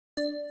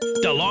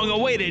The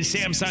long-awaited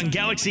Samsung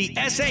Galaxy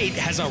S8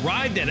 has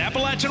arrived at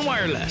Appalachian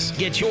Wireless.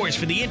 Get yours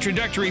for the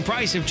introductory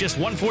price of just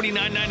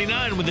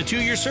 $149.99 with a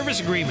 2-year service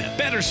agreement.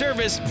 Better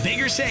service,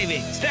 bigger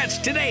savings. That's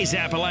today's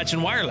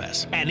Appalachian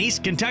Wireless, an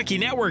East Kentucky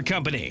network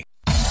company.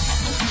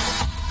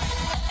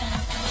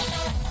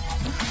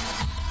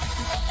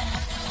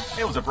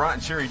 It was a bright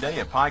and cheery day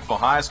at Pikeville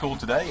High School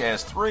today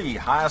as 3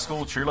 high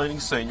school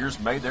cheerleading seniors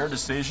made their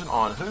decision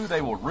on who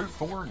they will root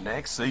for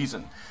next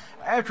season.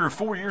 After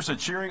 4 years of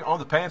cheering on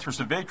the Panthers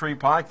to victory,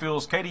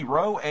 Pikeville's Catie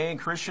Rowe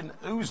and Christin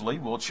Ousley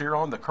will cheer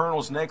on the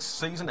Colonels next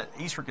season at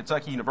Eastern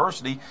Kentucky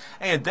University,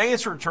 and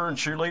dancer turned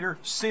cheerleader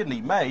Sydney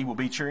May will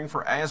be cheering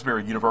for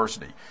Asbury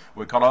University.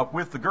 We caught up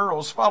with the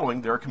girls following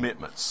their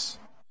commitments.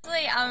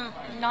 I'm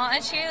not a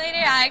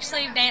cheerleader. I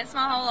actually danced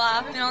my whole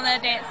life. I've been on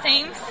that dance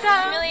team, so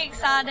I'm really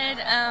excited.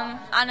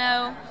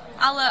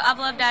 I've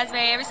loved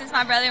Asbury ever since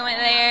my brother went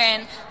there,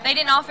 and they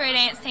didn't offer a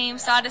dance team,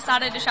 so I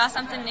decided to try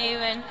something new,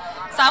 and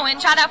so I went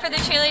and tried out for the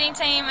cheerleading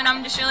team, and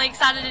I'm just really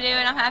excited to do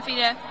it. I'm happy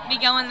to be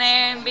going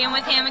there and being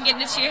with him and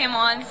getting to cheer him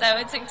on, so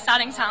it's an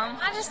exciting time.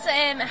 I just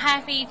am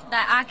happy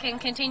that I can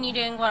continue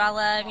doing what I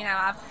love. You know,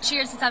 I've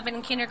cheered since I've been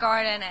in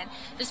kindergarten, and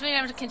just being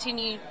able to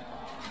continue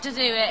to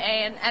do it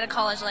and at a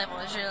college level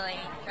is really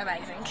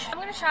amazing. I'm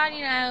going to try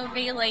to,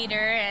 be a leader,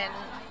 and,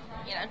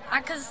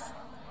 because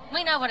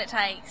we know what it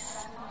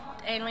takes.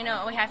 And we know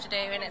what we have to do,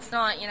 and it's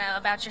not,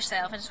 about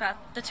yourself. It's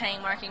about the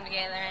team working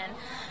together, and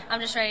I'm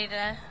just ready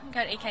to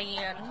go to EKU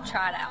and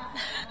try it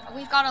out.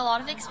 We've got a lot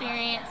of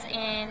experience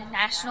in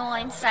national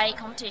and state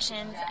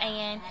competitions,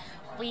 and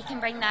we can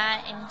bring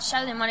that and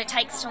show them what it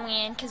takes to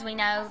win because we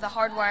know the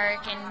hard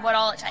work and what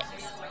all it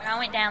takes. When I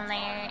went down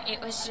there,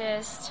 it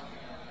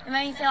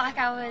made me feel like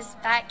I was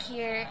back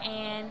here,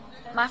 and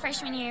my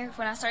freshman year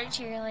when I started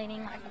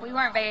cheerleading, we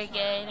weren't very good,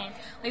 and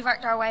we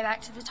worked our way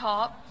back to the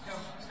top.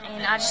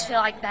 And I just feel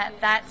like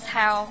that's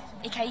how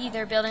EKU,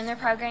 they're building their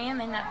program,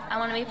 and I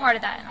want to be part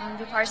of that. I want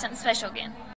to be part of something special again.